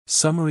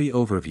Summary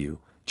Overview,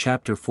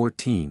 Chapter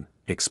 14,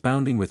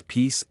 Expounding with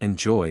Peace and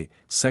Joy,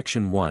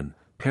 Section 1,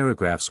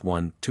 Paragraphs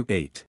 1 to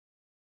 8.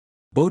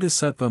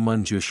 Bodhisattva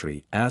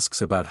Manjushri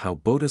asks about how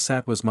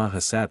Bodhisattvas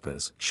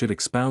Mahasattvas should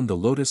expound the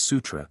Lotus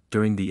Sutra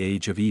during the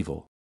age of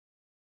evil.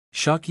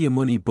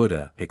 Shakyamuni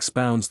Buddha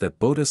expounds that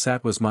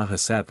Bodhisattvas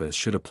Mahasattvas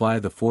should apply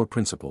the four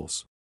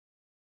principles.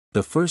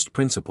 The first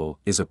principle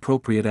is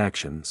appropriate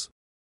actions.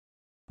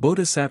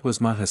 Bodhisattvas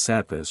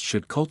Mahasattvas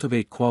should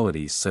cultivate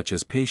qualities such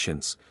as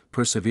patience,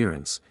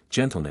 perseverance,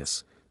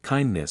 gentleness,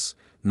 kindness,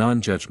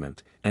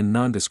 non-judgment, and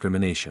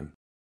non-discrimination.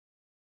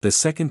 The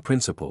second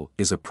principle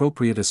is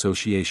appropriate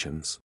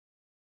associations.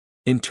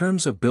 In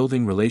terms of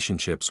building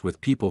relationships with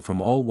people from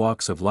all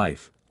walks of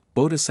life,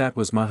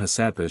 Bodhisattvas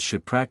Mahasattvas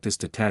should practice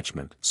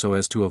detachment so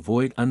as to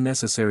avoid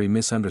unnecessary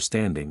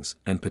misunderstandings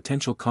and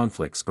potential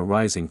conflicts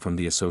arising from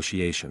the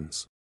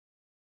associations.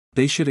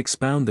 They should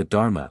expound the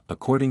Dharma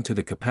according to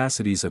the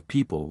capacities of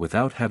people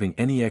without having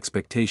any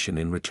expectation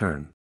in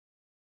return.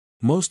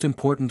 Most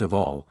important of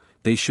all,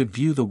 they should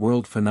view the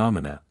world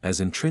phenomena as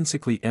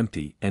intrinsically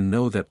empty and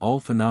know that all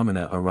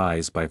phenomena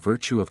arise by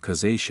virtue of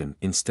causation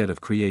instead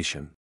of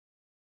creation.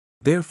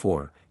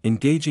 Therefore,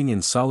 engaging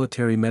in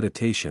solitary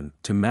meditation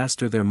to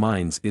master their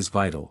minds is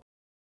vital.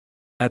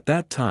 At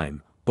that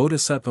time,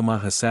 Bodhisattva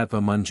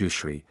Mahasattva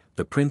Manjushri,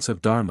 the Prince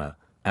of Dharma,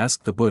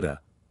 asked the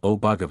Buddha, "O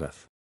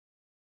Bhagavath,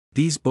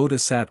 these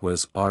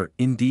bodhisattvas are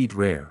indeed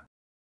rare."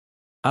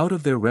 Out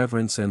of their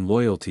reverence and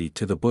loyalty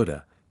to the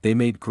Buddha, they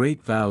made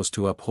great vows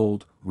to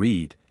uphold,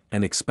 read,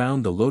 and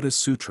expound the Lotus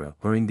Sutra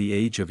during the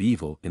age of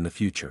evil in the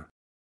future.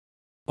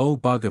 O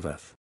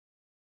Bhagavath,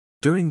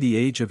 during the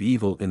age of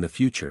evil in the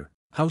future,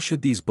 how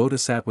should these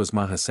bodhisattvas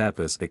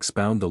mahasattvas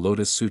expound the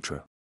Lotus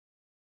Sutra?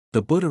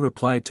 The Buddha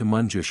replied to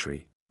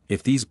Manjushri,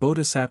 "If these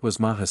bodhisattvas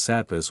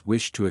mahasattvas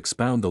wish to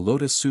expound the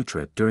Lotus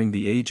Sutra during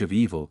the age of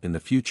evil in the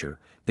future,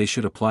 they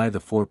should apply the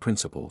four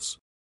principles.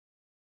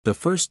 The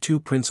first two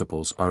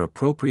principles are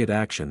appropriate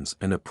actions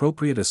and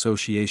appropriate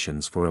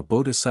associations for a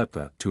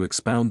bodhisattva to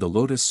expound the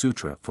Lotus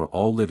Sutra for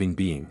all living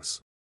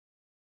beings."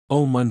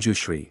 O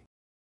Manjushri,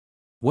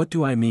 what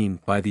do I mean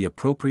by the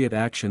appropriate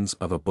actions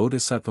of a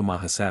bodhisattva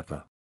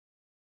mahasattva?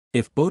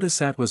 If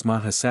bodhisattvas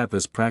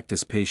mahasattvas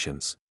practice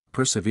patience,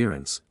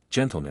 perseverance,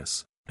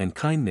 gentleness, and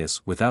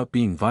kindness without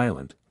being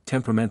violent,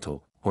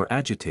 temperamental, or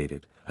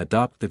agitated,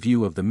 adopt the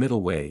view of the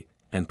middle way,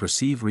 and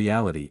perceive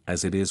reality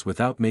as it is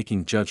without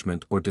making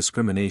judgment or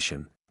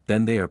discrimination,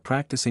 then they are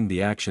practicing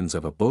the actions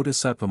of a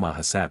bodhisattva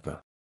mahasattva.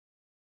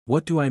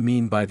 What do I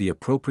mean by the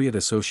appropriate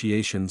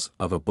associations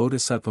of a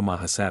bodhisattva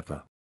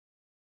mahasattva?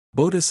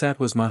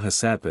 Bodhisattvas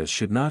mahasattvas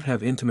should not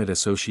have intimate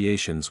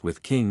associations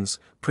with kings,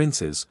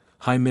 princes,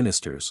 high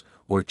ministers,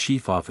 or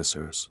chief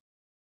officers.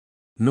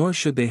 Nor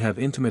should they have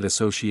intimate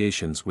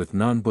associations with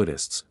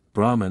non-Buddhists,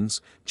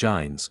 Brahmins,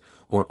 Jains,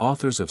 or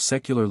authors of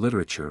secular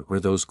literature or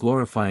those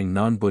glorifying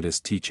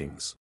non-Buddhist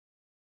teachings.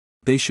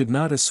 They should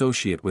not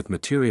associate with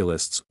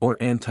materialists or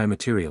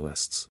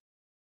anti-materialists.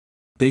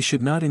 They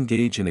should not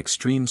engage in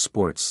extreme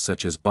sports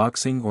such as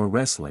boxing or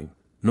wrestling,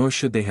 nor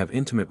should they have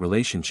intimate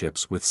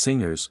relationships with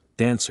singers,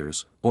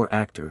 dancers, or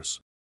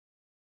actors.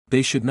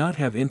 They should not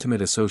have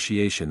intimate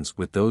associations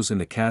with those in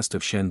the caste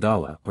of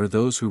Chandala or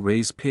those who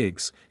raise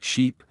pigs,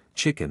 sheep,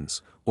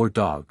 chickens, or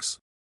dogs.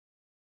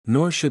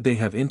 Nor should they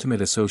have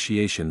intimate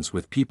associations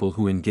with people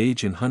who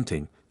engage in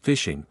hunting,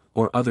 fishing,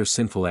 or other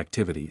sinful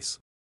activities.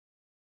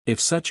 If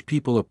such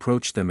people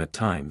approach them at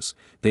times,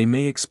 they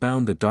may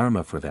expound the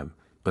Dharma for them,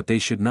 but they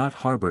should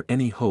not harbor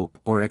any hope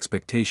or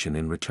expectation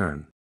in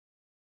return.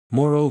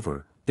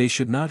 Moreover, they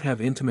should not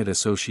have intimate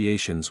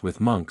associations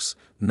with monks,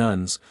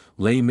 nuns,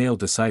 lay male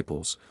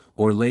disciples,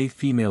 or lay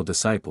female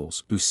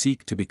disciples who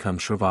seek to become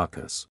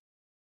Shravakas.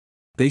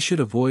 They should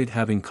avoid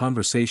having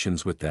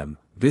conversations with them,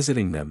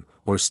 visiting them,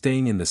 or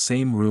staying in the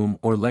same room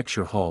or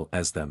lecture hall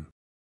as them.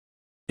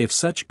 If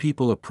such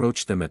people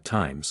approach them at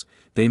times,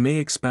 they may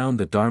expound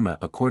the Dharma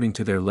according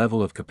to their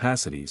level of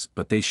capacities,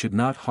 but they should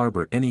not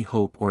harbor any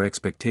hope or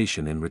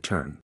expectation in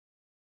return.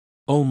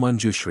 O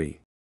Manjushri,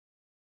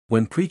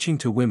 when preaching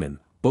to women,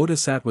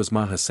 bodhisattvas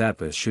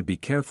mahasattvas should be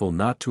careful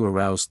not to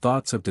arouse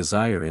thoughts of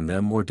desire in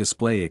them or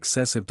display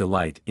excessive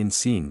delight in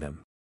seeing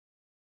them.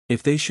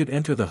 If they should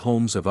enter the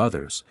homes of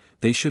others,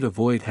 they should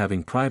avoid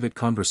having private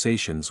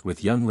conversations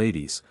with young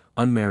ladies,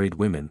 unmarried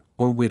women,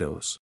 or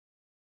widows.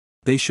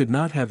 They should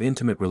not have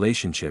intimate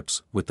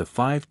relationships with the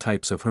 5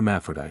 types of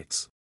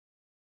hermaphrodites.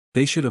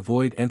 They should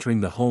avoid entering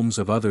the homes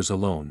of others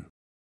alone.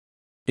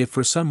 If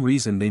for some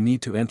reason they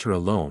need to enter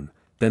alone,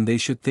 then they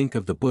should think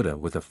of the Buddha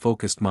with a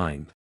focused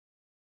mind.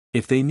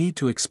 If they need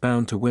to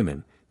expound to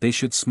women, they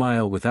should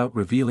smile without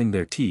revealing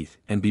their teeth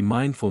and be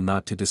mindful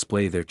not to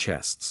display their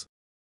chests.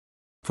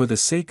 For the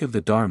sake of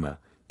the Dharma,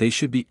 they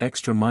should be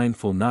extra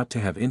mindful not to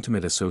have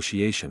intimate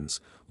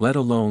associations, let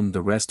alone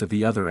the rest of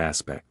the other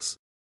aspects.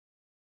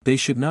 They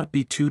should not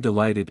be too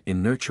delighted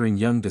in nurturing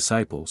young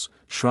disciples,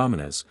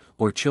 shramanas,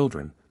 or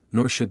children,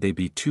 nor should they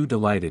be too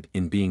delighted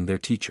in being their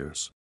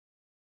teachers.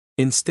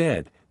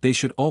 Instead, they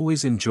should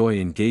always enjoy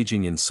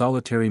engaging in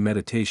solitary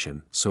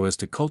meditation so as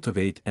to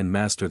cultivate and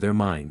master their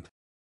mind.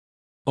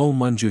 O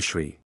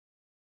Manjushri.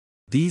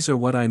 These are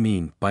what I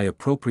mean by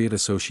appropriate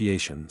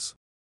associations.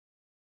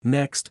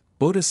 Next,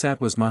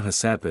 bodhisattvas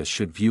mahasattvas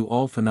should view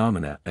all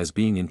phenomena as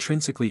being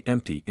intrinsically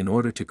empty in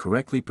order to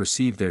correctly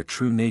perceive their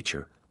true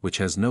nature, which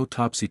has no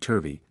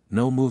topsy-turvy,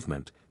 no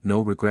movement,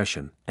 no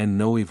regression, and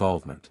no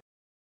evolvement.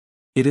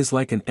 It is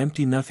like an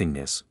empty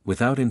nothingness,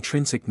 without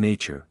intrinsic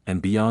nature and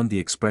beyond the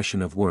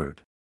expression of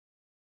word.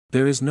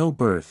 There is no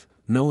birth,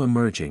 no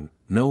emerging,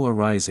 no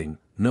arising,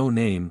 no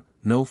name,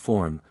 no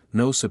form,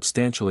 no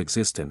substantial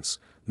existence,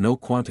 no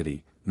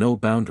quantity, no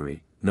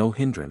boundary, no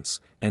hindrance,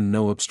 and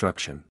no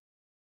obstruction.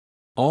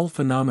 All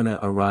phenomena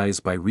arise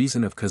by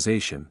reason of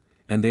causation,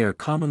 and they are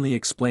commonly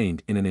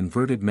explained in an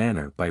inverted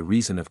manner by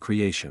reason of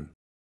creation.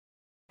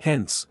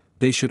 Hence,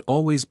 they should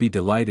always be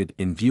delighted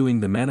in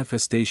viewing the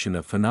manifestation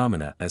of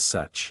phenomena as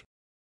such.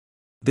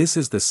 This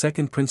is the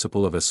second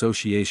principle of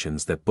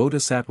associations that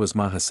bodhisattvas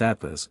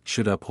mahasattvas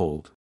should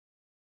uphold.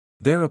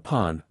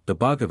 Thereupon, the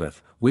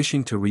Bhagavat,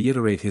 wishing to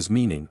reiterate his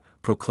meaning,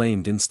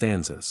 proclaimed in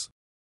stanzas.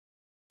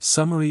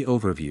 Summary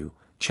Overview,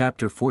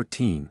 Chapter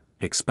 14,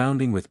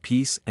 Expounding with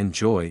Peace and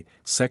Joy,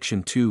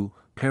 Section 2,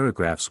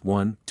 Paragraphs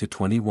 1 to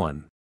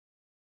 21.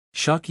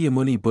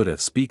 Shakyamuni Buddha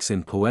speaks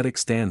in poetic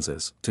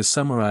stanzas to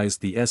summarize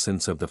the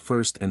essence of the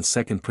first and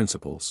second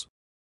principles.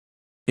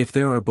 If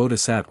there are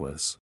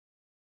bodhisattvas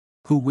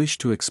who wish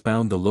to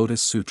expound the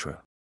Lotus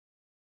Sutra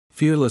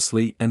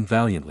fearlessly and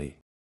valiantly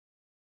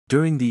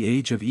during the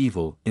age of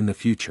evil in the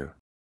future,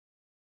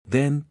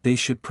 then they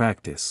should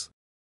practice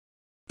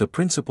the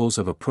principles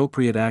of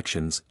appropriate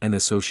actions and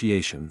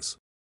associations.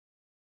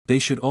 They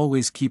should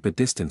always keep a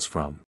distance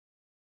from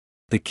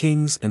the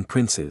kings and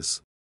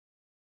princes,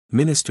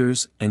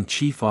 ministers and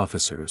chief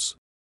officers,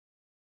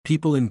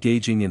 people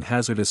engaging in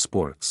hazardous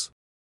sports,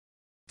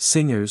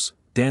 singers,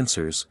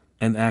 dancers,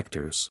 and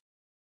actors,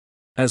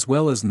 as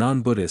well as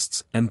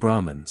non-Buddhists and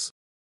Brahmins.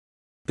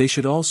 They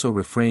should also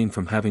refrain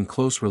from having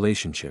close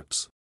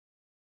relationships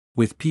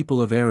with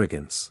people of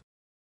arrogance,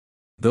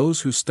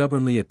 those who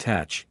stubbornly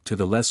attach to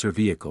the lesser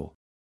vehicle,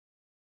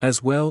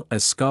 as well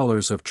as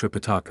scholars of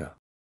Tripitaka.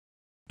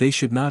 They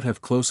should not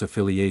have close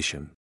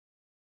affiliation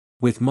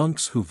with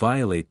monks who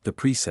violate the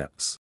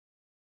precepts,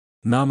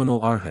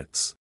 nominal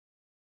arhats,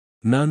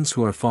 nuns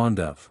who are fond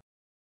of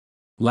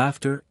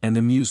laughter and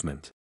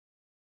amusement,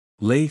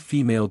 lay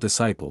female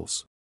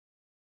disciples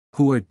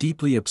who are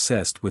deeply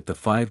obsessed with the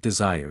 5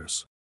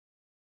 desires,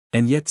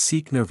 and yet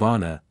seek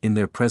nirvana in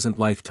their present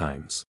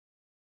lifetimes.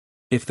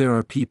 If there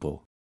are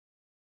people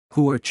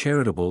who are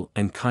charitable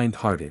and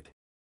kind-hearted,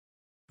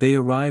 they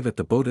arrive at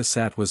the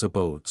bodhisattva's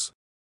abodes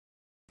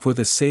for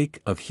the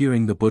sake of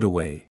hearing the Buddha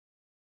way.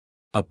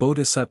 A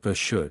bodhisattva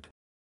should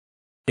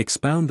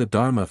expound the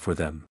Dharma for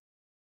them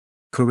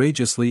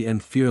courageously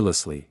and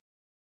fearlessly,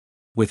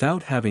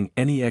 without having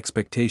any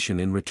expectation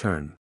in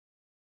return.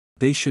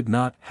 They should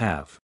not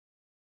have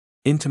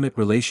intimate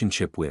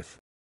relationship with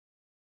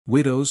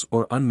widows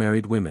or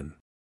unmarried women,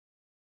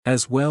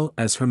 as well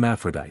as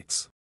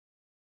hermaphrodites.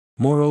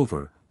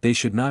 Moreover, they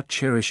should not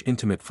cherish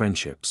intimate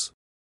friendships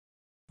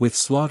with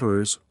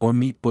slaughterers or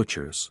meat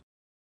butchers,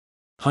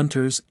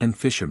 hunters and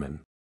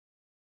fishermen,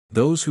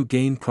 those who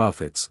gain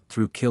profits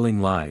through killing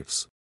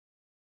lives,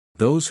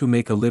 those who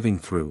make a living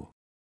through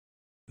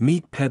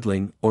meat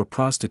peddling or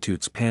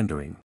prostitutes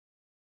pandering.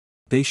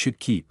 They should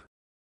keep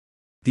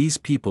these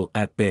people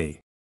at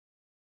bay.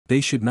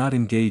 They should not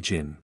engage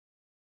in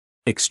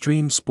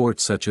extreme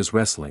sports such as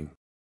wrestling,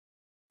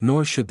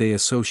 nor should they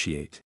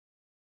associate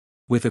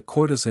with a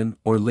courtesan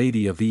or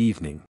lady of the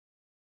evening.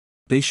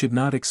 They should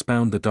not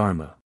expound the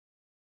Dharma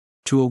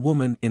to a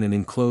woman in an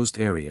enclosed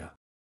area.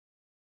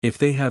 If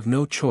they have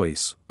no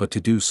choice but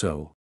to do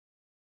so,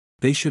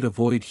 they should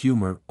avoid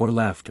humor or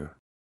laughter.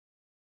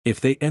 If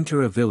they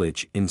enter a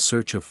village in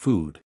search of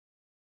food,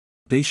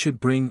 they should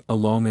bring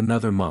along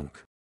another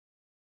monk.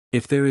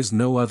 If there is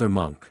no other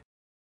monk,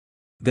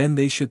 then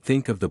they should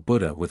think of the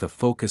Buddha with a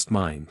focused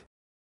mind.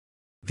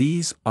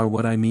 These are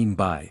what I mean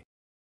by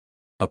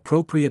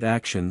appropriate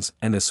actions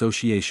and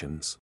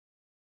associations.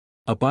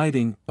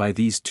 Abiding by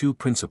these 2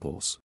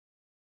 principles,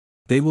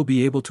 they will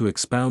be able to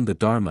expound the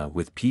Dharma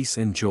with peace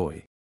and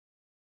joy.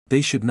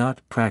 They should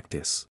not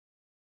practice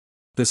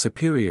the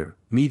superior,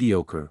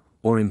 mediocre,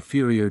 or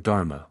inferior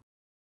Dharma,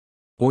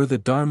 or the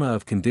Dharma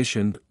of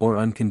conditioned or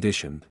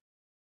unconditioned,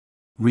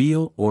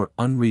 real or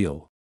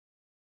unreal.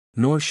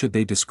 Nor should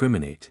they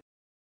discriminate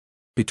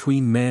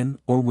between men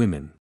or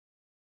women.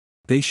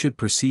 They should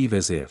perceive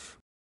as if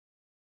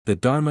the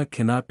Dharma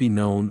cannot be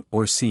known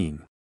or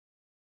seen.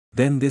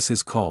 Then this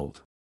is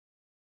called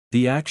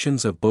the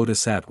actions of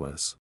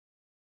bodhisattvas.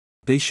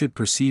 They should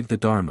perceive the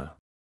Dharma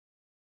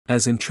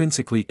as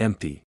intrinsically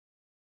empty,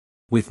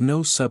 with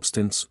no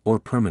substance or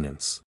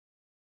permanence,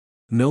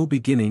 no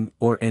beginning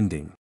or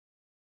ending.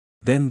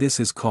 Then this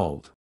is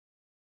called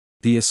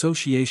the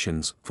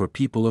associations for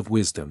people of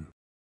wisdom.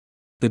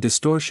 The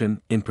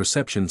distortion in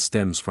perception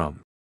stems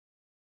from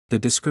the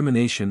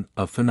discrimination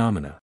of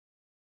phenomena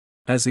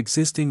as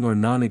existing or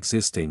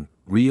non-existing,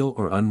 real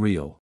or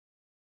unreal,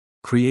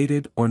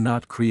 created or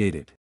not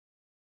created,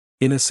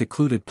 in a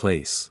secluded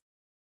place.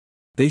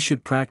 They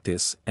should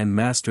practice and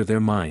master their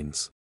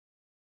minds,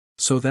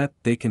 so that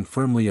they can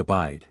firmly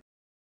abide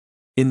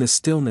in the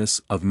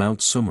stillness of Mount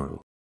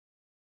Sumeru.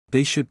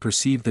 They should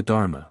perceive the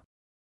Dharma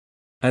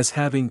as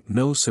having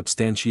no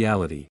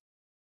substantiality,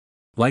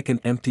 like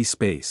an empty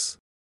space,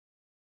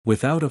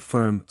 without a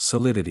firm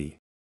solidity.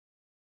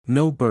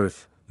 No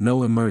birth,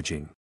 no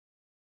emerging.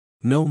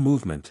 No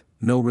movement,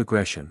 no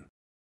regression.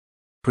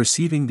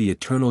 Perceiving the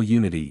eternal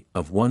unity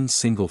of one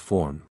single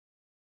form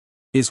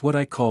is what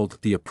I called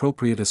the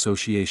appropriate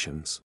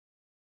associations.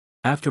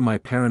 After my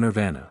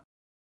parinirvana,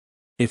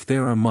 if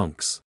there are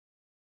monks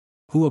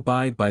who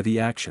abide by the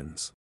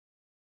actions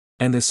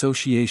and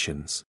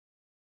associations,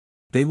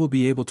 they will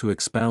be able to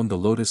expound the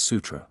Lotus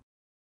Sutra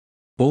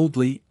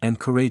boldly and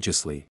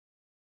courageously.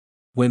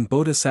 When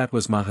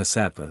bodhisattvas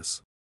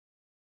mahasattvas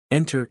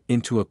enter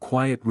into a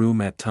quiet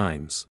room at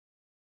times,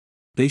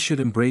 they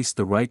should embrace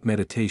the right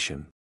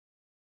meditation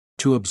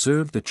to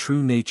observe the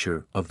true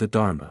nature of the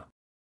Dharma.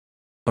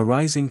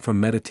 Arising from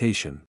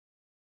meditation,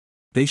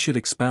 they should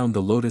expound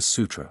the Lotus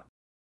Sutra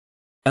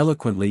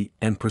eloquently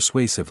and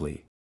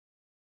persuasively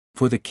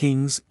for the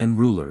kings and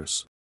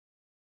rulers,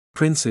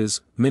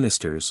 princes,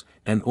 ministers,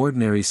 and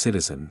ordinary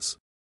citizens,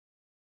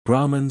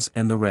 Brahmins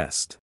and the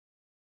rest.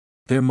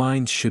 Their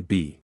minds should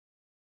be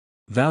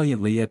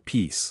valiantly at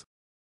peace.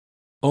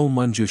 O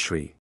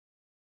Manjushri,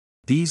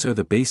 these are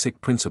the basic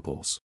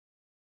principles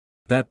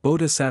that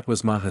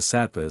bodhisattvas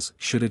mahasattvas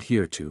should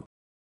adhere to,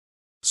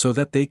 so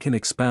that they can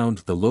expound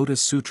the Lotus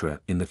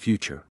Sutra in the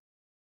future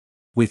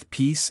with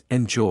peace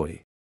and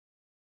joy.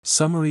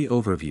 Summary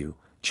Overview,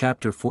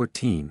 Chapter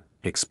 14,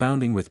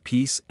 Expounding with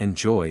Peace and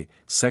Joy,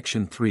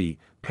 Section 3,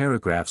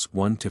 Paragraphs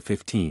 1 to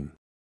 15.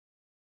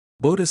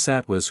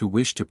 Bodhisattvas who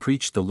wish to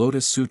preach the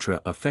Lotus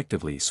Sutra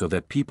effectively so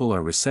that people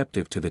are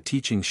receptive to the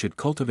teaching should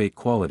cultivate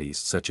qualities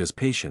such as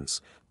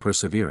patience,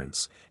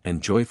 perseverance,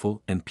 and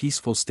joyful and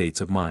peaceful states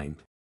of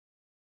mind.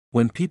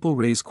 When people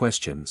raise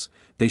questions,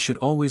 they should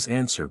always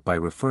answer by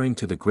referring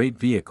to the great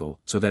vehicle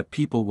so that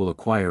people will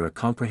acquire a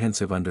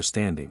comprehensive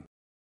understanding.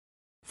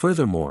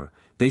 Furthermore,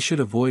 they should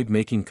avoid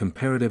making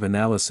comparative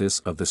analysis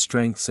of the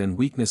strengths and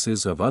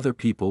weaknesses of other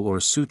people or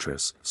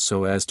sutras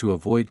so as to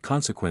avoid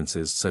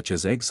consequences such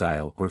as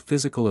exile or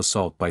physical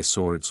assault by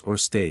swords or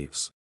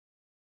staves.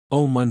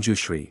 O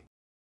Manjushri!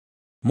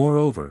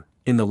 Moreover,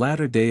 in the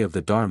latter day of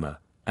the Dharma,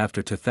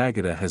 after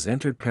Tathagata has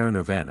entered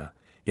parinirvana,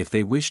 if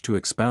they wish to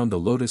expound the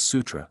Lotus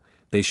Sutra,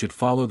 they should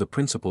follow the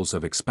principles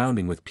of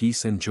expounding with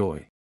peace and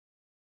joy.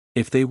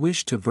 If they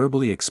wish to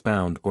verbally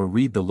expound or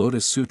read the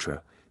Lotus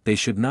Sutra, they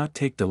should not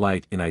take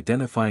delight in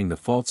identifying the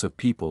faults of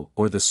people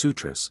or the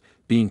sutras,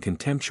 being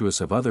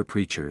contemptuous of other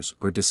preachers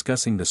or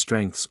discussing the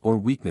strengths or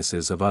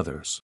weaknesses of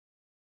others.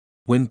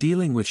 When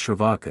dealing with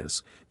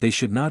Shravakas, they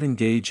should not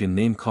engage in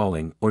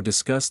name-calling or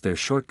discuss their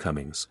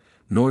shortcomings,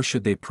 nor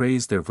should they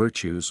praise their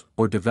virtues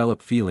or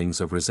develop feelings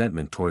of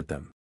resentment toward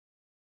them.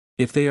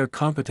 If they are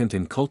competent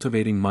in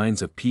cultivating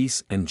minds of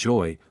peace and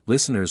joy,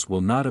 listeners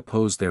will not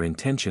oppose their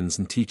intentions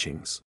and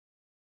teachings.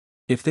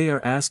 If they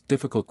are asked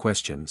difficult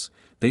questions,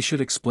 they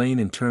should explain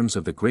in terms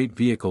of the great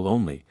vehicle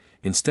only,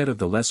 instead of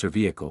the lesser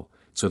vehicle,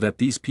 so that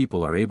these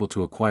people are able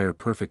to acquire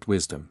perfect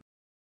wisdom.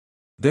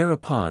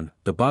 Thereupon,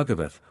 the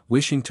Bhagavath,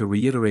 wishing to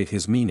reiterate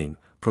his meaning,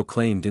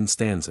 proclaimed in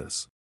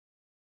stanzas.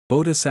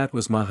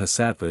 Bodhisattvas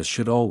mahasattvas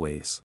should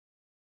always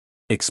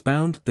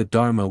expound the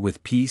Dharma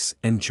with peace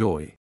and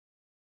joy.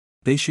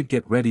 They should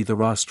get ready the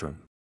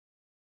rostrum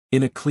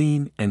in a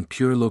clean and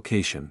pure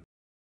location.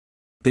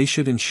 They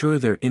should ensure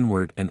their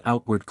inward and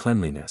outward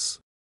cleanliness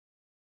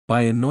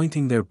by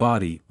anointing their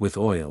body with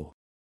oil,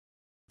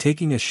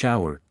 taking a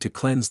shower to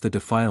cleanse the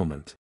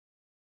defilement,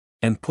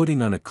 and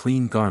putting on a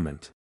clean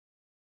garment.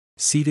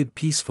 Seated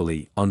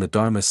peacefully on the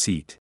Dharma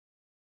seat,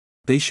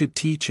 they should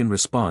teach in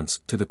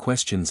response to the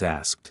questions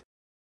asked.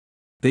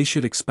 They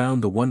should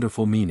expound the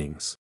wonderful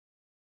meanings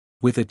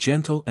with a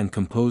gentle and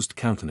composed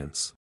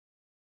countenance.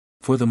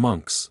 For the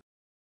monks,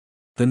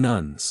 the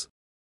nuns,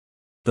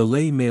 the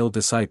lay male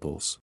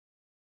disciples,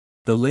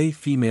 the lay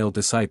female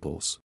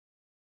disciples,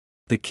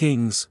 the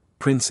kings,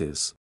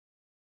 princes,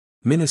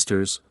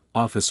 ministers,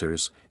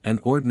 officers, and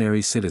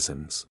ordinary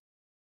citizens.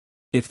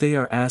 If they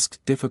are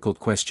asked difficult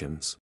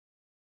questions,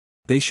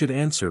 they should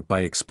answer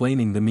by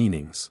explaining the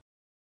meanings,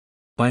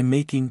 by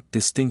making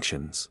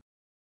distinctions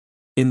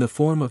in the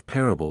form of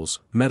parables,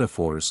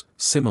 metaphors,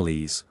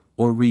 similes,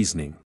 or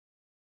reasoning.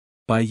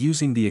 By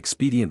using the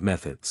expedient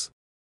methods,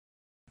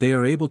 they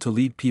are able to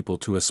lead people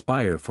to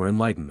aspire for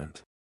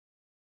enlightenment,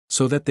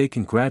 so that they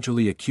can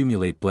gradually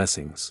accumulate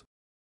blessings.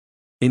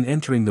 In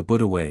entering the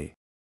Buddha way,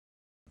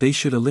 they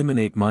should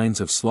eliminate minds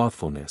of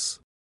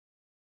slothfulness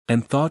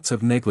and thoughts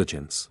of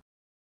negligence,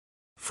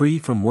 free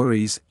from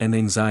worries and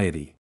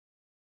anxiety.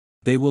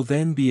 They will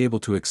then be able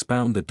to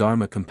expound the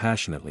Dharma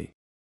compassionately.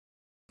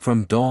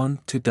 From dawn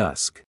to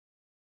dusk,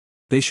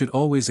 they should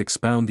always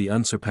expound the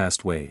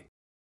unsurpassed way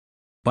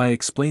by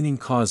explaining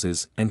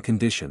causes and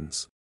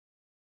conditions,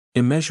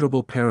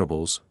 immeasurable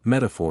parables,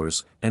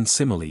 metaphors, and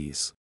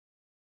similes,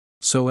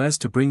 so as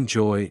to bring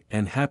joy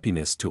and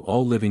happiness to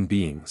all living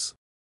beings.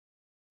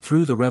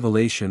 through the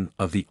revelation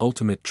of the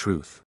ultimate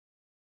truth.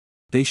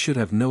 They should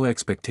have no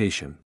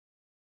expectation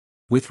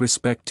with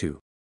respect to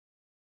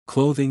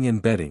clothing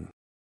and bedding,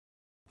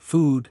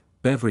 food,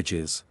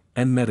 beverages,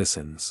 and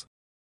medicines.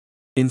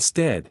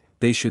 Instead,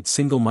 they should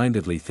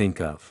single-mindedly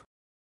think of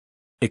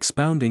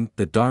expounding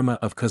the Dharma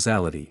of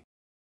causality,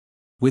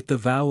 with the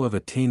vow of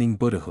attaining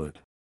Buddhahood,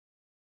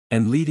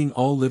 and leading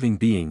all living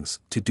beings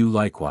to do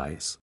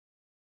likewise.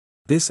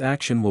 This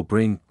action will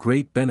bring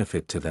great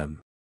benefit to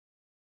them,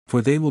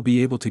 for they will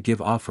be able to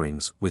give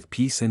offerings with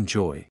peace and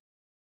joy.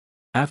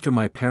 After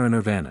my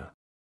parinirvana,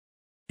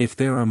 if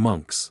there are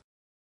monks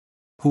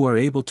who are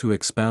able to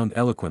expound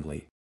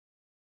eloquently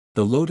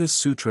the Lotus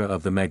Sutra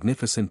of the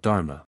magnificent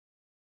Dharma,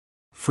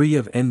 free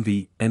of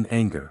envy and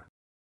anger,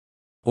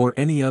 or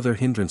any other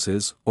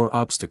hindrances or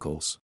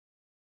obstacles,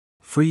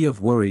 free of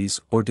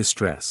worries or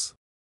distress,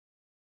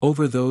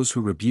 over those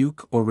who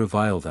rebuke or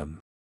revile them,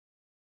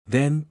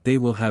 then they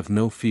will have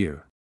no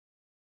fear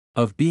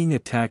of being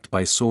attacked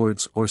by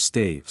swords or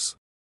staves,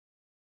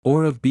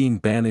 or of being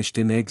banished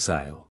in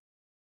exile,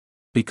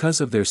 because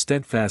of their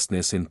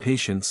steadfastness in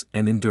patience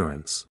and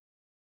endurance.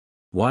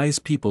 Wise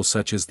people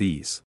such as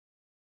these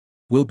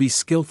will be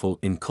skillful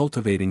in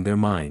cultivating their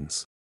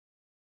minds,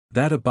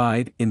 that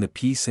abide in the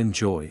peace and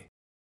joy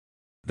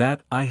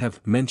that I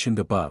have mentioned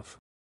above.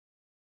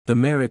 The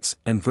merits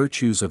and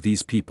virtues of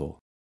these people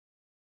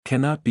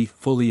cannot be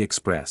fully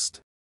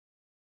expressed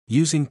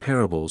using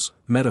parables,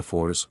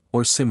 metaphors,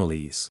 or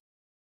similes,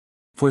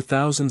 for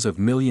thousands of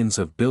millions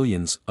of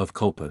billions of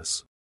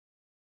kalpas.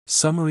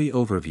 Summary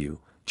Overview,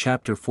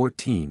 Chapter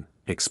 14,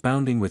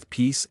 Expounding with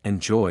Peace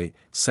and Joy,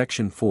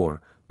 Section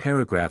 4,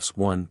 Paragraphs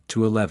 1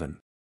 to 11.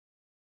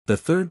 The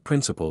third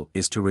principle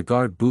is to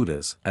regard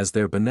Buddhas as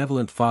their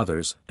benevolent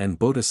fathers and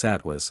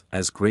bodhisattvas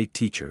as great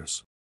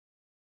teachers.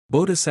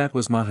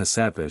 Bodhisattvas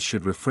Mahasattvas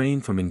should refrain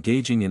from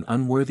engaging in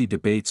unworthy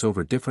debates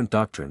over different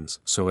doctrines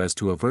so as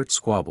to avert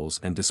squabbles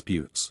and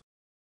disputes.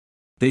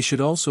 They should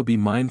also be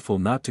mindful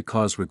not to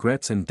cause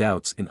regrets and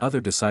doubts in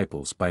other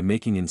disciples by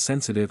making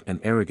insensitive and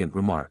arrogant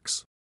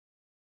remarks.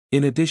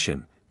 In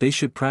addition, they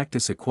should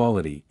practice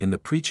equality in the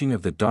preaching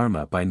of the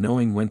Dharma by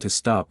knowing when to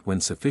stop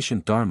when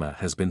sufficient Dharma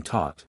has been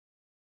taught.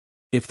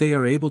 If they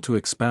are able to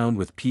expound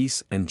with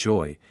peace and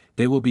joy,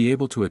 they will be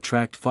able to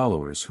attract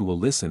followers who will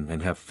listen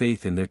and have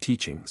faith in their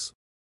teachings.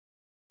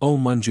 O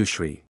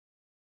Manjushri!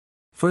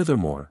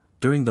 Furthermore,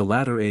 during the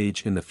latter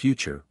age in the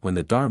future when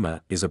the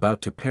Dharma is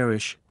about to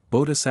perish,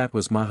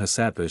 Bodhisattvas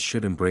Mahasattvas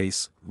should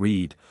embrace,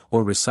 read,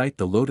 or recite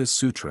the Lotus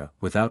Sutra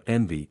without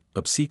envy,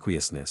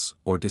 obsequiousness,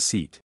 or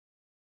deceit.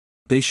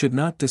 They should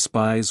not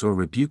despise or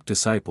rebuke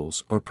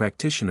disciples or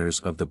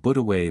practitioners of the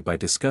Buddha way by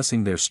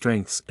discussing their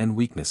strengths and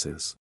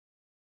weaknesses.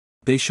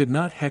 They should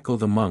not heckle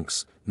the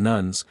monks,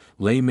 nuns,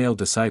 lay male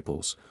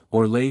disciples,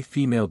 or lay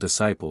female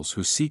disciples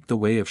who seek the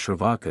way of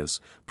Shravakas,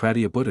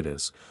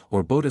 Pratyabuddhas,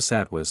 or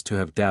Bodhisattvas to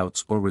have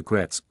doubts or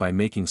regrets by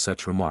making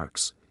such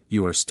remarks.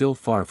 You are still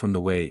far from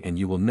the way and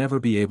you will never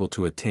be able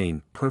to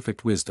attain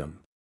perfect wisdom.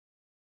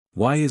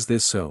 Why is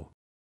this so?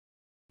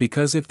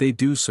 Because if they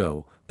do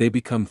so, they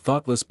become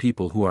thoughtless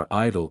people who are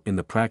idle in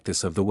the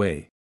practice of the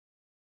way.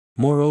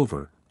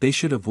 Moreover, they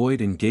should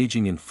avoid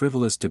engaging in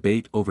frivolous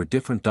debate over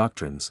different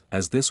doctrines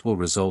as this will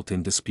result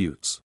in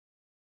disputes.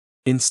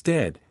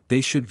 Instead,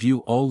 they should view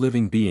all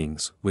living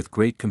beings with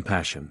great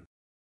compassion.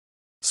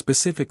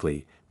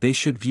 Specifically, they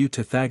should view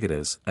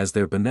Tathagatas as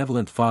their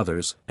benevolent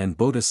fathers and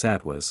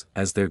Bodhisattvas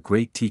as their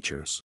great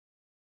teachers.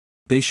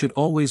 They should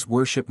always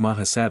worship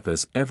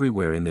Mahasattvas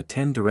everywhere in the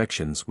 10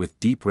 directions with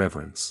deep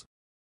reverence.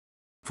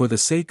 For the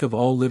sake of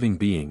all living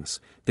beings,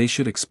 they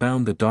should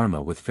expound the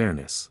Dharma with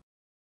fairness.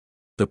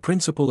 The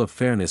principle of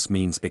fairness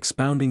means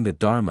expounding the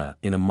Dharma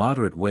in a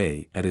moderate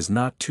way that is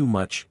not too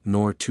much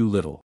nor too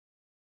little.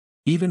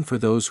 Even for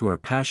those who are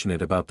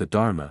passionate about the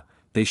Dharma,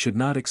 they should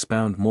not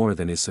expound more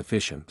than is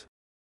sufficient.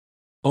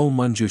 O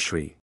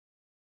Manjushri!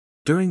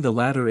 During the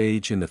latter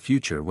age in the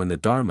future when the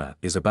Dharma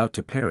is about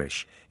to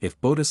perish,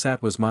 if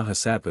Bodhisattvas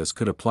Mahasattvas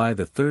could apply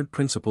the third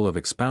principle of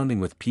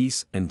expounding with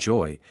peace and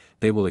joy,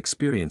 they will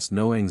experience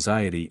no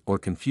anxiety or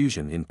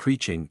confusion in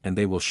preaching and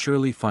they will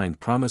surely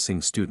find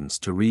promising students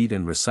to read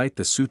and recite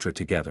the sutra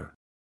together.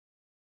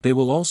 They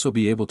will also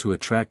be able to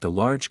attract a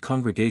large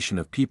congregation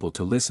of people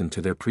to listen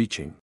to their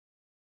preaching.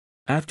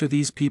 After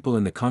these people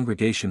in the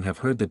congregation have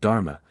heard the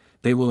Dharma,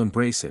 they will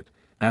embrace it.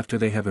 After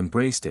they have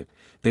embraced it,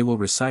 they will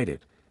recite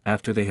it.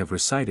 After they have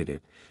recited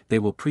it, they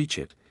will preach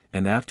it,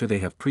 and after they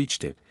have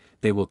preached it,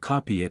 they will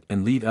copy it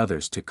and lead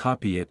others to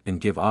copy it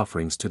and give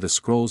offerings to the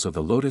scrolls of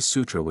the Lotus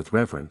Sutra with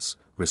reverence,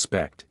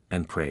 respect,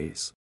 and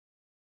praise.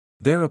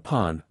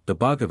 Thereupon, the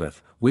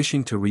Bhagavat,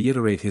 wishing to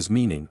reiterate his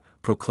meaning,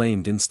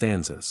 proclaimed in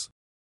stanzas.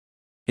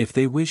 If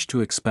they wish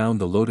to expound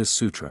the Lotus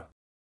Sutra,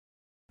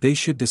 they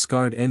should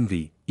discard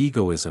envy,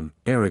 egoism,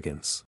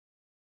 arrogance,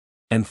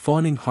 and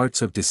fawning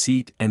hearts of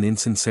deceit and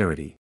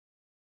insincerity.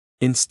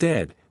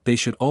 Instead, they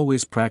should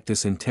always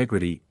practice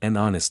integrity and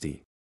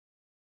honesty.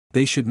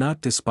 They should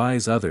not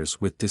despise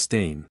others with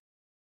disdain.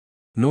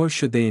 Nor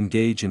should they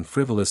engage in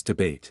frivolous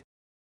debate.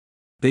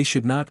 They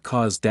should not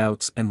cause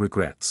doubts and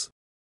regrets.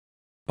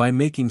 By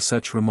making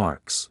such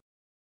remarks,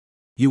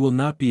 you will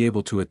not be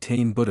able to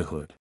attain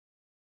Buddhahood.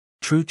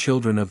 True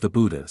children of the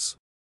Buddhas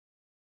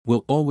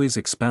will always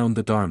expound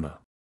the Dharma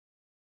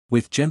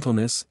with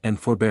gentleness and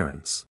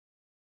forbearance,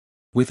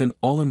 with an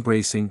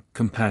all-embracing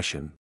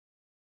compassion,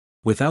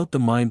 without the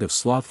mind of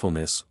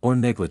slothfulness or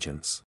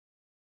negligence.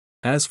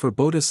 As for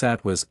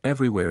bodhisattvas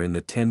everywhere in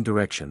the 10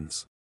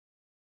 directions,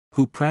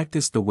 who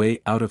practice the way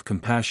out of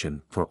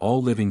compassion for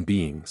all living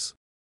beings,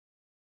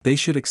 they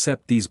should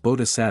accept these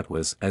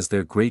bodhisattvas as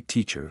their great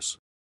teachers,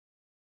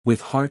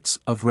 with hearts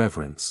of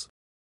reverence.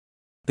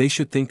 They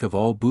should think of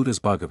all Buddha's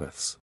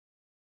Bhagavats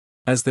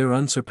as their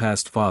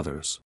unsurpassed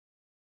fathers.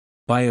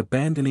 By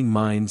abandoning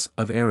minds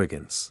of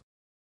arrogance,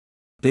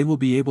 they will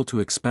be able to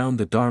expound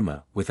the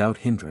Dharma without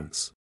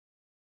hindrance.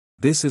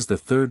 This is the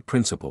third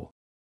principle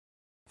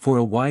for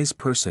a wise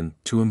person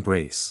to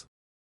embrace.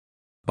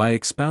 By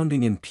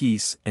expounding in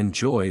peace and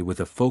joy with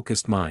a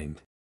focused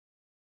mind,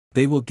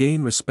 they will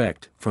gain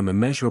respect from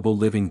immeasurable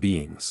living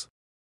beings.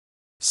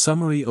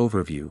 Summary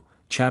Overview,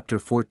 Chapter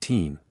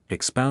 14,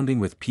 Expounding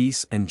with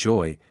Peace and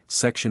Joy,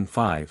 Section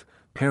 5,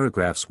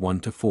 Paragraphs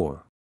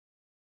 1-4.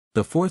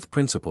 The fourth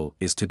principle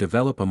is to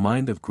develop a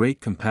mind of great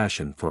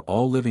compassion for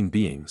all living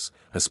beings,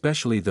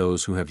 especially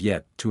those who have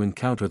yet to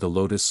encounter the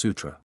Lotus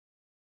Sutra.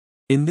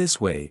 In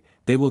this way,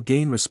 they will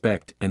gain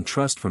respect and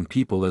trust from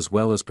people as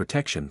well as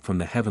protection from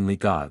the heavenly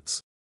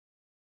gods.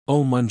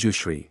 O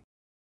Manjushri!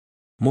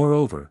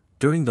 Moreover,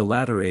 during the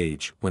latter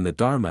age when the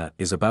Dharma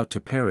is about to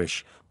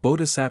perish,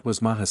 bodhisattvas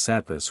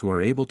mahasattvas who are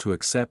able to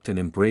accept and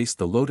embrace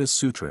the Lotus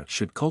Sutra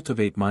should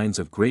cultivate minds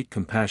of great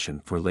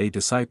compassion for lay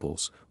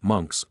disciples,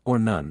 monks or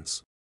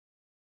nuns.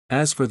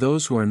 As for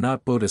those who are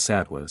not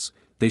bodhisattvas,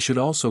 they should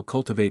also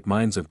cultivate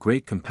minds of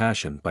great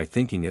compassion by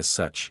thinking as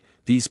such,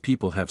 these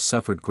people have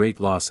suffered great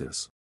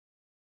losses.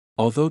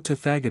 Although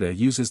Tathagata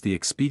uses the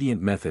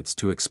expedient methods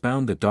to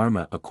expound the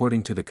Dharma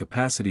according to the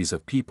capacities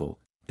of people,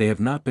 they have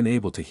not been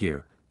able to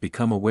hear,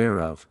 become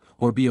aware of,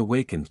 or be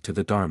awakened to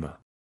the Dharma.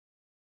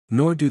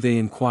 Nor do they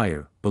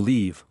inquire,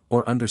 believe,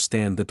 or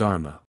understand the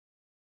Dharma.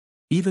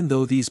 Even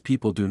though these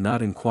people do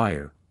not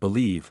inquire,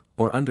 believe,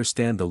 or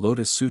understand the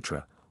Lotus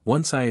Sutra,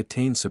 once I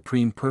attain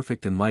supreme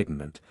perfect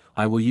enlightenment,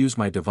 I will use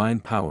my divine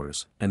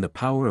powers and the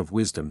power of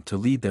wisdom to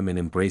lead them in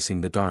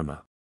embracing the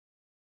Dharma.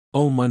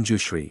 O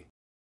Manjushri!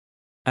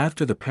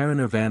 After the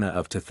parinirvana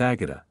of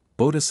Tathagata,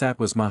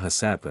 bodhisattvas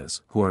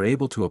mahasattvas who are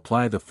able to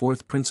apply the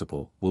fourth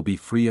principle will be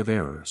free of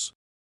errors.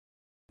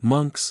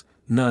 Monks,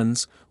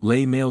 nuns,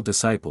 lay male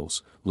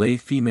disciples, lay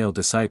female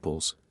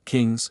disciples,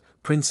 kings,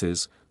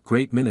 princes,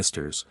 great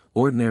ministers,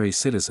 ordinary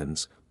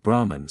citizens,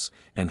 Brahmins,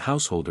 and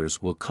householders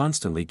will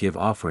constantly give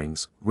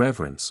offerings,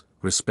 reverence,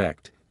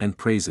 respect, and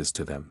praises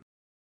to them.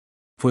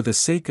 For the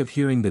sake of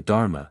hearing the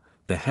Dharma,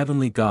 the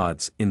heavenly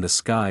gods in the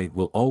sky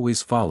will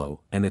always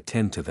follow and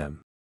attend to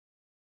them.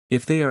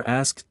 If they are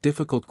asked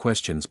difficult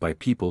questions by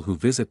people who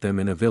visit them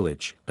in a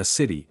village, a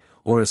city,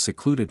 or a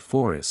secluded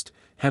forest,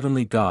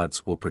 heavenly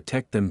gods will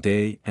protect them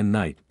day and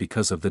night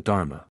because of the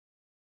Dharma.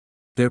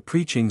 Their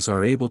preachings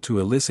are able to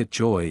elicit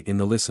joy in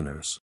the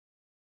listeners.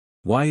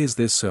 Why is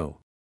this so?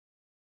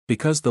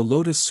 Because the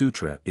Lotus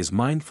Sutra is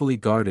mindfully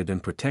guarded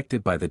and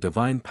protected by the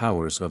divine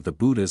powers of the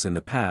Buddhas in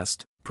the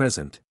past,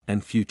 present,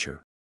 and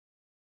future.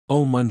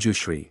 O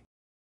Manjushri!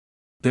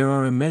 There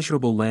are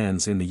immeasurable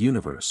lands in the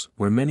universe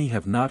where many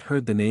have not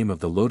heard the name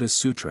of the Lotus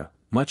Sutra,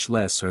 much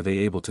less are they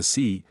able to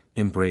see,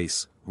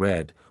 embrace,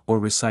 read, or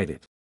recite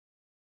it.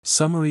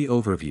 Summary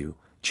Overview,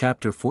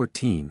 Chapter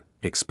 14,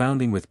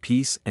 Expounding with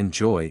Peace and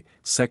Joy,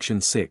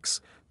 Section 6,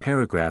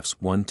 Paragraphs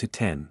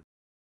 1-10.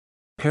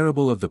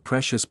 Parable of the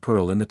Precious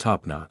Pearl in the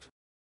Topknot.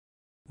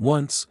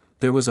 Once,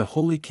 there was a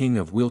holy king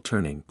of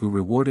wheel-turning who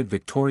rewarded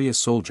victorious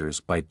soldiers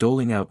by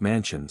doling out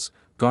mansions,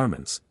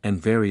 garments, and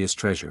various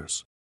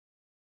treasures.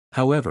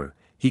 However,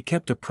 he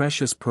kept a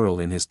precious pearl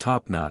in his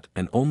topknot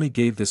and only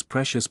gave this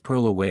precious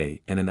pearl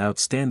away, and an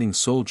outstanding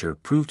soldier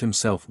proved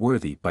himself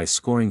worthy by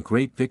scoring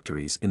great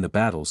victories in the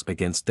battles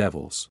against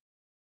devils.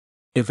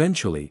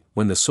 Eventually,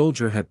 when the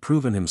soldier had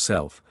proven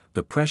himself,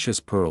 the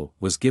precious pearl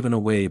was given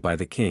away by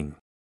the king.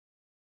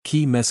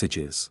 Key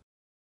messages.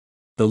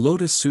 The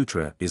Lotus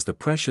Sutra is the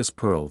precious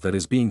pearl that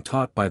is being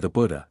taught by the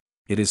Buddha.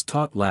 It is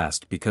taught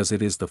last because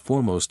it is the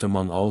foremost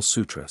among all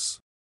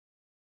sutras.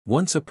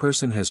 Once a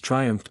person has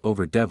triumphed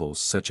over devils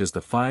such as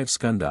the 5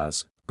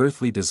 skandhas,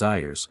 earthly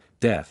desires,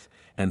 death,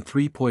 and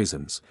 3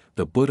 poisons,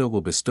 the Buddha will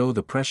bestow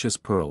the precious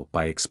pearl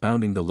by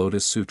expounding the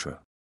Lotus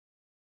Sutra.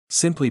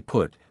 Simply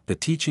put, the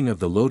teaching of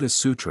the Lotus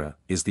Sutra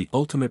is the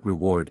ultimate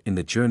reward in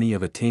the journey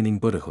of attaining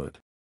Buddhahood.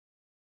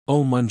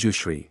 O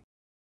Manjushri!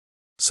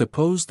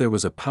 Suppose there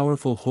was a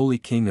powerful holy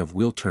king of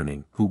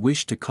wheel-turning who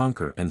wished to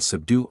conquer and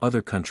subdue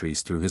other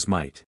countries through his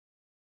might.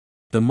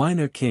 The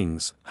minor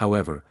kings,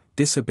 however,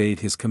 disobeyed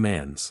his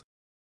commands.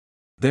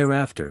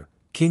 Thereafter,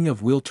 King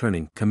of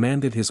Wheel-Turning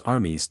commanded his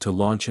armies to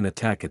launch an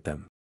attack at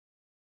them.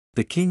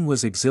 The king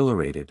was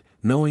exhilarated,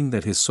 knowing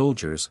that his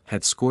soldiers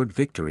had scored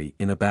victory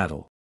in a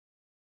battle.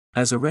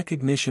 As a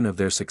recognition of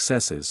their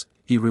successes,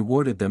 he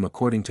rewarded them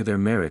according to their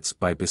merits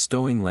by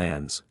bestowing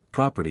lands,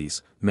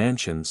 properties,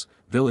 mansions,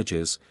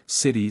 villages,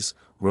 cities,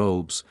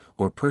 robes,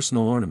 or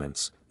personal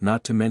ornaments,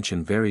 not to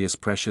mention various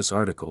precious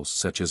articles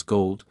such as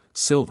gold,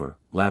 silver,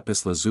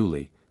 lapis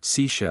lazuli,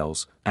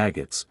 seashells,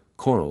 agates,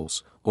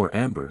 corals, or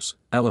ambers,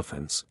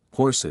 elephants,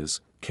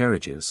 horses,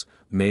 carriages,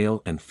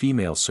 male and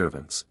female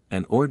servants,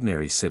 and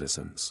ordinary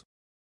citizens.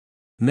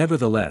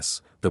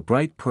 Nevertheless, the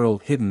bright pearl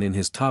hidden in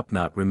his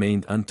topknot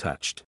remained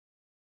untouched.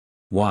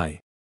 Why?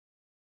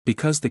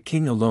 Because the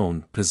king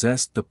alone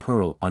possessed the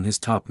pearl on his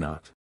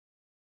topknot.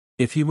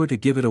 If he were to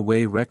give it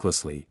away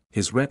recklessly,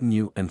 his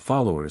retinue and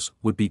followers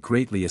would be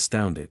greatly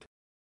astounded.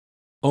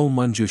 O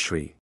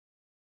Manjushri!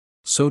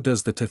 So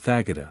does the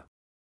Tathagata.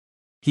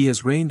 He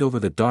has reigned over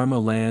the Dharma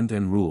land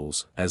and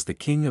rules as the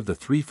king of the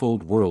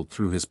threefold world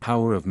through his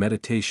power of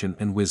meditation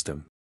and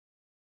wisdom.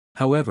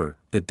 However,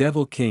 the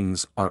devil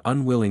kings are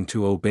unwilling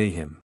to obey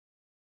him.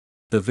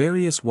 The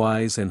various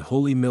wise and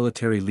holy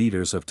military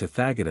leaders of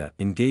Tathagata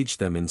engage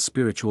them in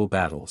spiritual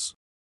battles.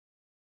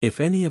 If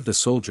any of the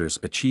soldiers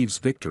achieves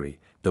victory,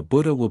 the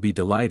Buddha will be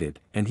delighted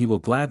and he will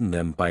gladden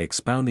them by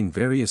expounding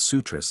various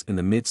sutras in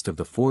the midst of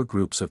the four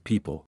groups of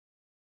people.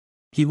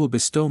 He will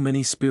bestow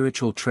many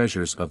spiritual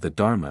treasures of the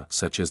Dharma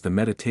such as the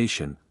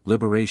meditation,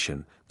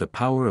 liberation, the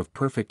power of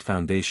perfect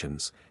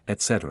foundations,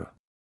 etc.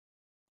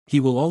 He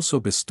will also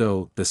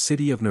bestow the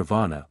city of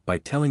nirvana by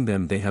telling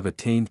them they have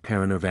attained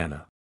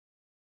parinirvana.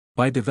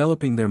 By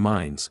developing their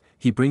minds,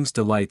 he brings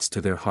delights to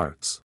their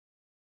hearts.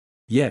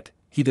 Yet,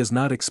 he does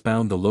not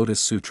expound the Lotus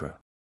Sutra.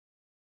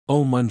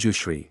 O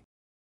Manjushri!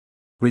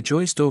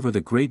 Rejoiced over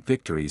the great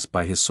victories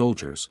by his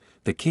soldiers,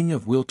 the king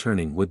of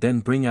will-turning would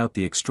then bring out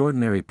the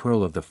extraordinary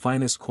pearl of the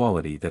finest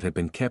quality that had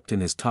been kept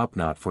in his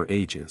topknot for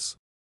ages.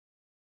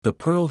 The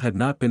pearl had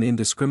not been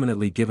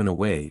indiscriminately given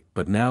away,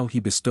 but now he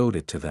bestowed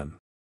it to them.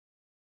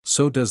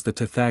 So does the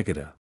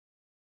Tathagata.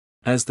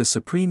 As the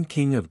supreme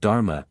king of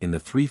Dharma in the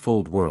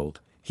threefold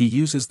world, he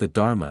uses the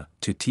Dharma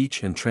to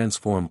teach and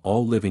transform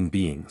all living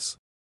beings.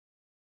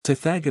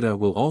 Tathagata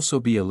will also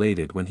be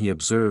elated when he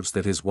observes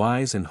that his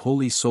wise and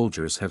holy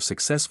soldiers have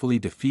successfully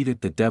defeated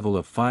the devil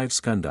of 5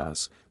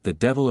 skandhas, the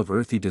devil of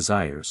earthly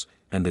desires,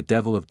 and the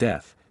devil of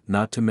death,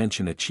 not to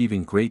mention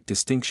achieving great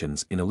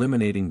distinctions in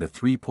eliminating the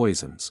 3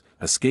 poisons,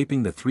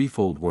 escaping the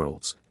threefold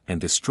worlds,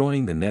 and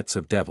destroying the nets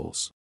of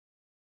devils.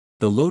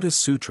 The Lotus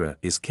Sutra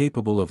is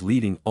capable of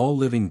leading all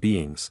living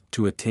beings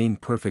to attain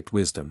perfect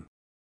wisdom.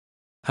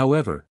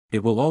 However,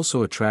 it will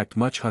also attract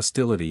much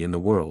hostility in the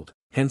world,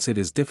 hence it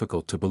is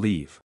difficult to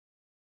believe.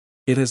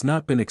 It has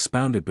not been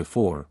expounded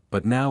before,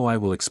 but now I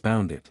will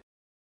expound it.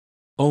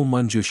 O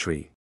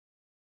Manjushri!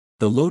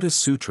 The Lotus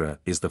Sutra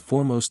is the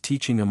foremost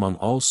teaching among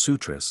all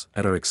sutras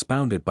that are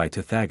expounded by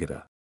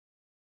Tathagata.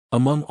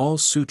 Among all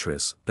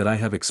sutras that I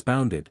have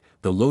expounded,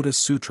 the Lotus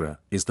Sutra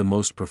is the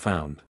most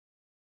profound.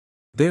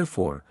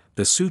 Therefore,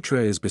 the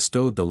sutra is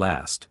bestowed the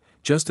last,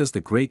 just as the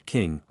great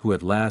king who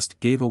at last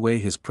gave away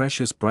his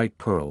precious bright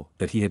pearl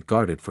that he had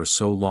guarded for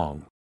so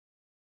long.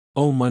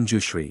 O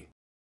Manjushri!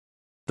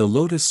 The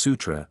Lotus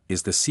Sutra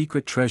is the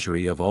secret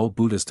treasury of all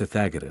Buddha's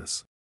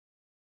Tathagatas.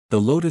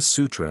 The Lotus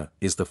Sutra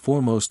is the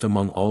foremost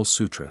among all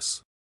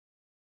sutras.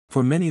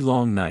 For many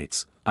long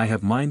nights, I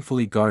have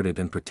mindfully guarded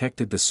and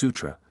protected the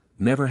sutra,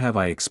 never have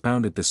I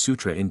expounded the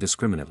sutra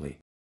indiscriminately.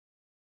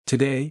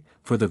 Today,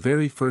 for the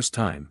very first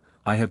time,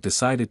 I have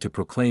decided to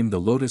proclaim the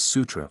Lotus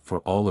Sutra for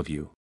all of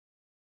you.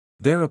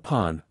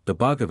 Thereupon, the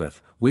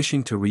Bhagavath,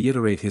 wishing to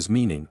reiterate his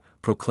meaning,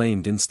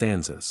 proclaimed in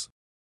stanzas.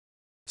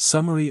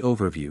 Summary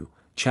Overview,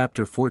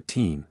 Chapter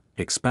 14,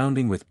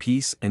 Expounding with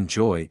Peace and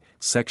Joy,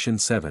 Section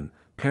 7,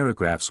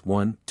 Paragraphs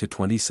 1 to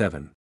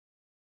 27.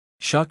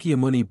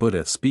 Shakyamuni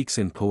Buddha speaks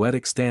in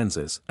poetic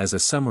stanzas as a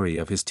summary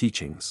of his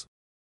teachings.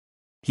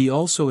 He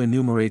also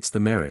enumerates the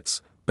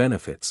merits,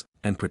 benefits,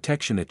 and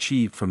protection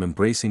achieved from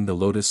embracing the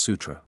Lotus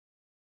Sutra.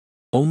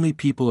 Only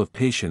people of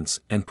patience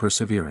and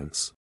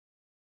perseverance,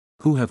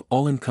 who have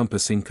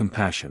all-encompassing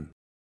compassion,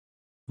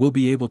 will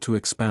be able to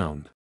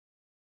expound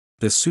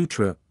the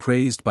sutra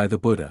praised by the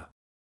Buddha.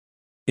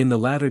 In the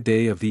latter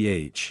day of the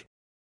age,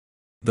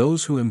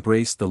 those who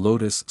embrace the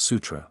Lotus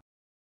Sutra,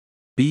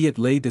 be it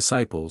lay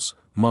disciples,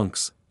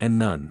 monks, and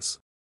nuns,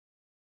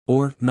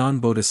 or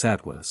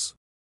non-bodhisattvas,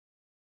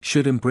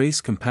 should embrace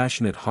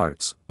compassionate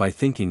hearts by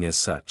thinking as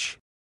such.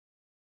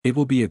 It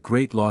will be a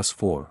great loss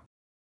for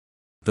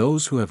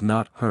those who have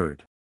not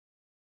heard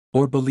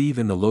or believe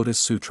in the Lotus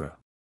Sutra.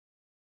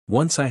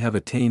 Once I have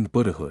attained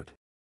Buddhahood,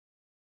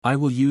 I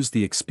will use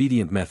the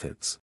expedient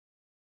methods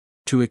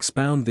to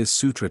expound this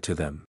sutra to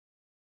them,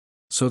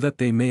 so that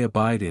they may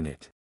abide in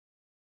it.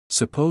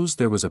 Suppose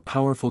there was a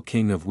powerful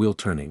king of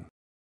wheel-turning,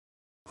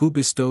 who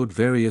bestowed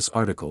various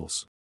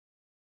articles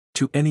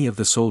to any of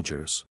the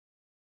soldiers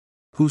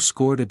who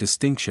scored a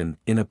distinction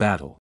in a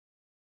battle.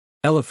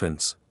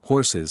 Elephants,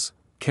 horses,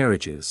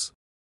 carriages,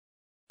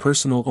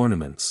 personal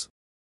ornaments,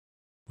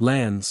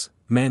 lands,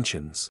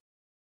 mansions,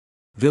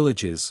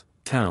 villages,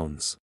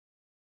 towns,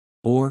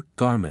 or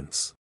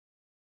garments,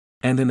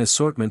 and an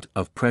assortment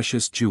of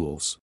precious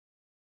jewels,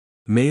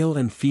 male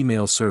and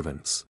female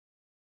servants,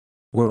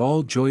 were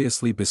all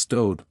joyously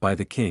bestowed by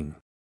the king.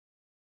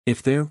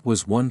 If there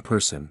was one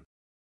person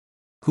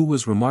who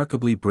was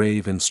remarkably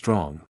brave and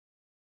strong,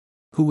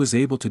 who was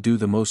able to do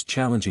the most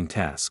challenging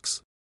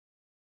tasks,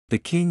 the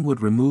king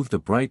would remove the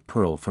bright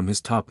pearl from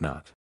his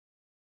topknot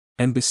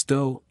and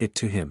bestow it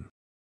to him.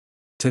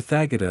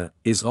 Tathagata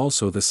is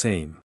also the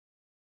same.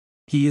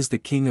 He is the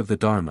king of the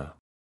Dharma,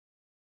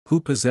 who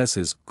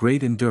possesses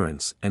great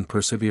endurance and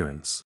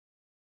perseverance,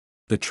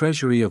 the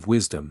treasury of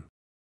wisdom,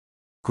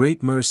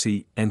 great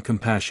mercy and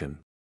compassion,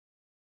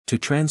 to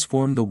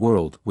transform the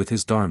world with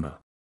his Dharma.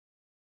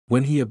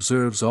 When he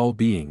observes all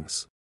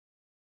beings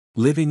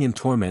living in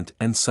torment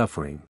and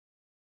suffering,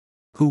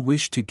 who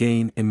wish to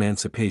gain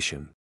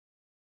emancipation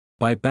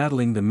by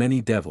battling the many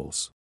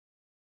devils,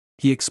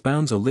 he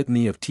expounds a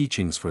litany of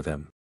teachings for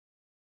them.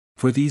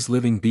 For these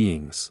living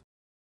beings,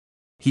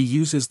 he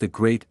uses the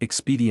great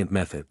expedient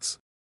methods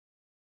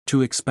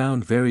to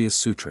expound various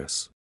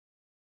sutras.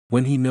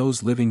 When he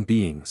knows living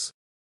beings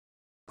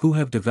who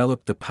have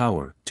developed the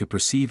power to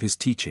perceive his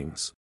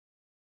teachings,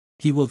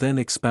 he will then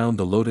expound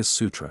the Lotus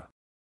Sutra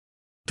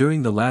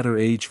during the latter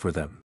age for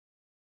them.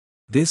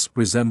 This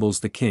resembles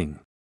the king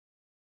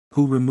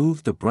who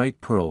removed the bright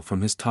pearl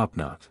from his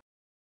topknot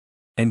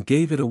and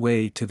gave it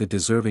away to the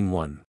deserving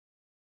one.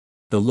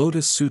 The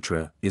Lotus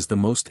Sutra is the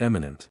most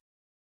eminent,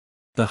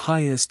 the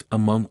highest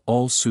among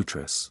all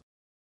sutras.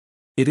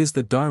 It is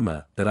the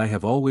Dharma that I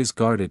have always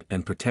guarded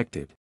and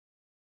protected,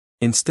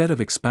 instead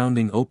of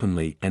expounding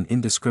openly and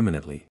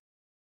indiscriminately.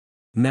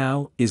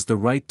 Now is the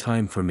right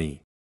time for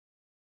me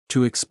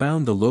to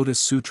expound the Lotus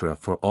Sutra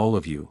for all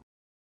of you.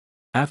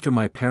 After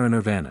my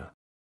parinirvana,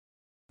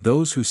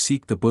 those who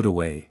seek the Buddha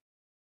way,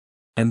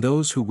 and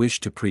those who wish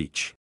to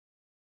preach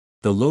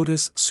the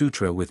Lotus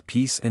Sutra with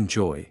peace and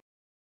joy,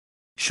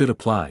 should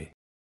apply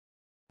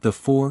the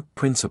 4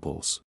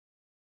 principles.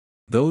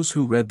 Those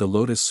who read the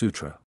Lotus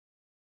Sutra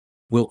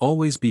will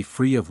always be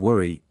free of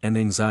worry and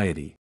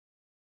anxiety,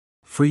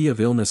 free of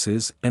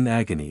illnesses and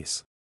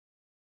agonies.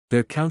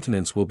 Their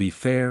countenance will be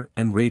fair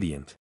and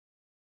radiant,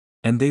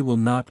 and they will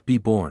not be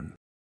born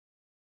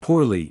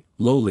poorly,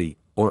 lowly,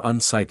 or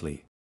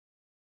unsightly.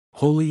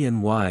 Holy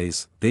and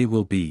wise they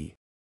will be,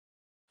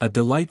 a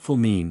delightful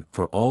mean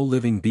for all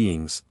living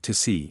beings to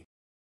see.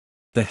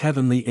 The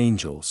heavenly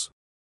angels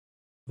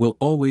will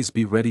always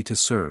be ready to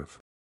serve.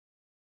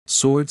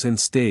 Swords and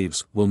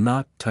staves will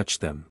not touch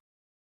them,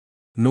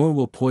 nor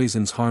will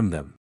poisons harm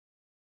them.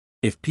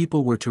 If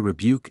people were to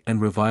rebuke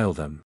and revile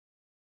them,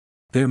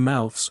 their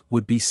mouths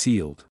would be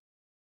sealed.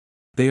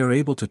 They are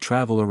able to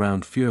travel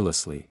around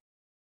fearlessly,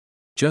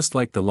 just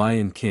like the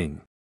Lion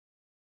King.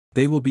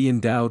 They will be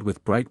endowed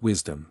with bright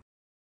wisdom,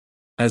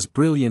 as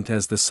brilliant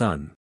as the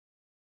sun.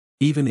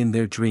 Even in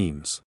their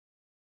dreams,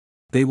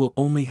 they will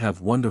only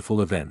have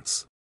wonderful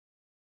events.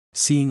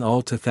 Seeing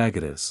all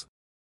Tathagatas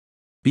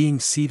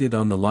being seated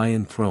on the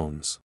lion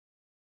thrones,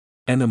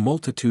 and a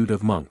multitude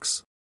of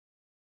monks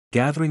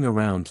gathering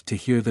around to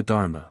hear the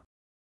Dharma.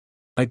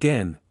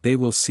 Again, they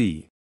will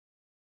see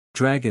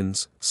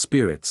dragons,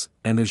 spirits,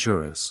 and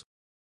asuras,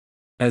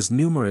 as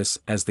numerous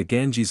as the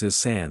Ganges'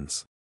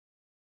 sands,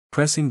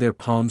 pressing their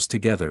palms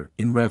together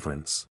in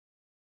reverence.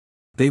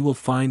 They will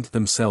find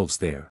themselves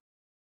there,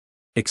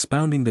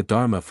 expounding the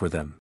Dharma for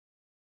them.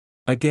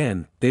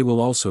 Again, they will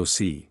also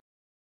see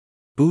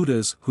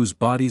Buddhas whose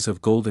bodies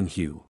of golden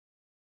hue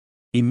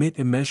emit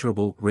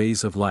immeasurable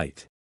rays of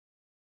light,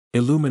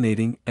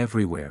 illuminating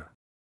everywhere.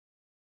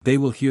 They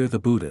will hear the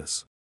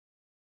Buddhas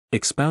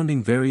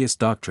expounding various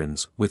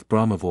doctrines with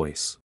Brahma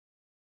voice.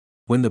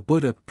 When the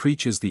Buddha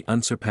preaches the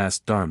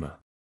unsurpassed Dharma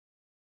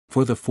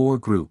for the 4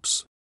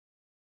 groups,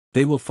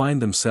 they will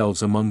find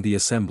themselves among the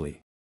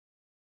assembly,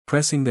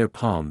 pressing their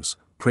palms,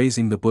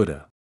 praising the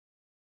Buddha,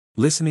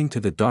 listening to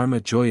the Dharma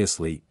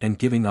joyously and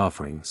giving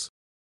offerings.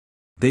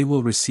 They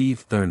will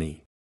receive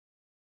dharni,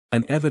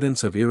 an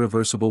evidence of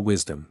irreversible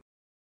wisdom.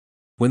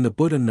 When the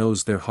Buddha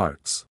knows their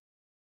hearts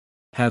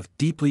have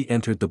deeply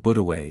entered the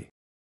Buddha way,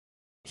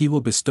 he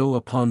will bestow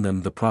upon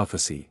them the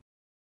prophecy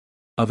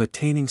of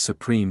attaining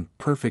supreme,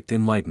 perfect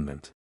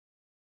enlightenment.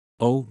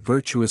 O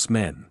virtuous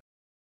men!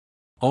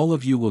 All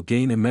of you will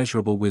gain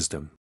immeasurable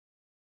wisdom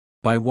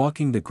by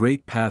walking the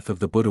great path of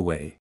the Buddha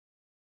way.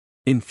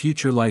 In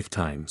future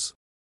lifetimes,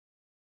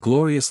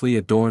 gloriously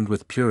adorned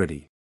with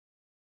purity,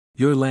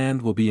 your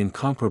land will be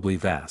incomparably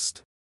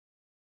vast.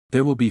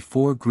 There will be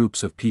 4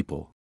 groups of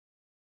people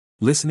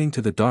listening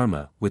to the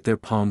Dharma with their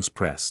palms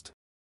pressed.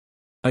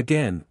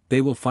 Again,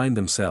 they will find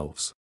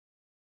themselves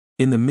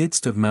in the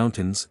midst of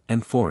mountains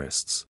and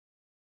forests,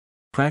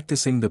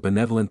 practicing the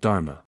benevolent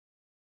Dharma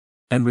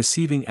and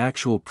receiving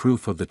actual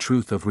proof of the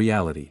truth of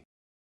reality.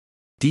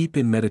 Deep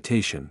in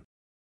meditation,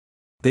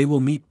 they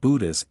will meet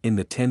Buddhas in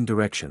the 10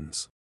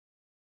 directions.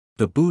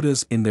 The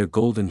Buddhas in their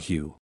golden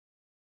hue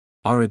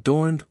are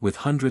adorned with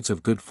hundreds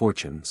of good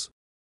fortunes.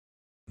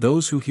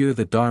 Those who hear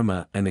the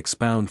Dharma and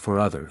expound for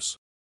others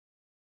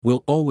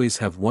will always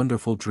have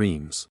wonderful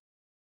dreams.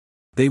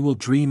 They will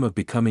dream of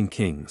becoming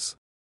kings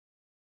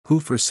who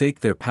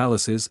forsake their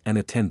palaces and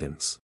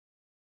attendants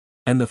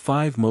and the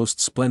 5 most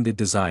splendid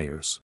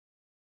desires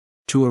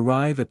to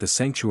arrive at the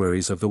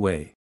sanctuaries of the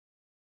way.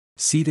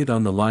 seated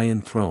on the lion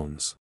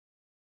thrones,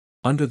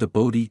 under the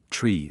Bodhi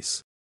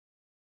trees.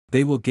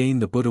 They will gain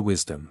the Buddha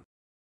wisdom.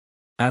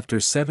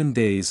 After 7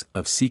 days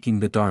of seeking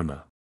the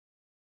Dharma,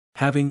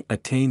 having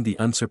attained the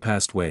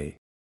unsurpassed way,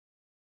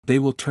 they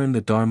will turn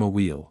the Dharma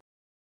wheel.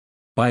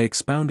 By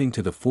expounding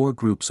to the 4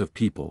 groups of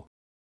people,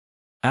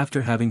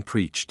 after having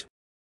preached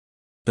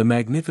the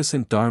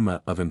magnificent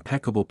Dharma of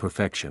impeccable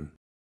perfection,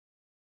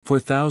 for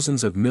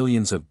thousands of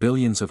millions of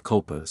billions of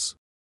kalpas,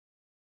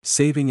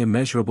 saving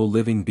immeasurable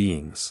living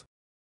beings,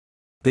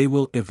 they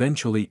will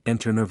eventually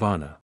enter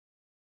nirvana.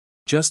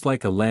 Just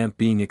like a lamp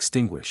being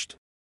extinguished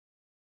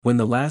when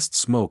the last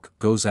smoke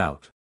goes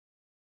out.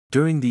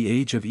 During the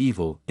age of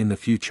evil in the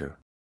future,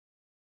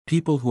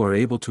 people who are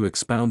able to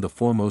expound the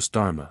foremost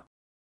Dharma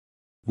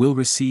will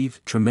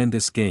receive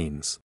tremendous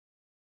gains,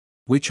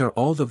 which are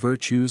all the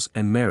virtues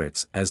and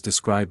merits as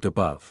described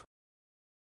above.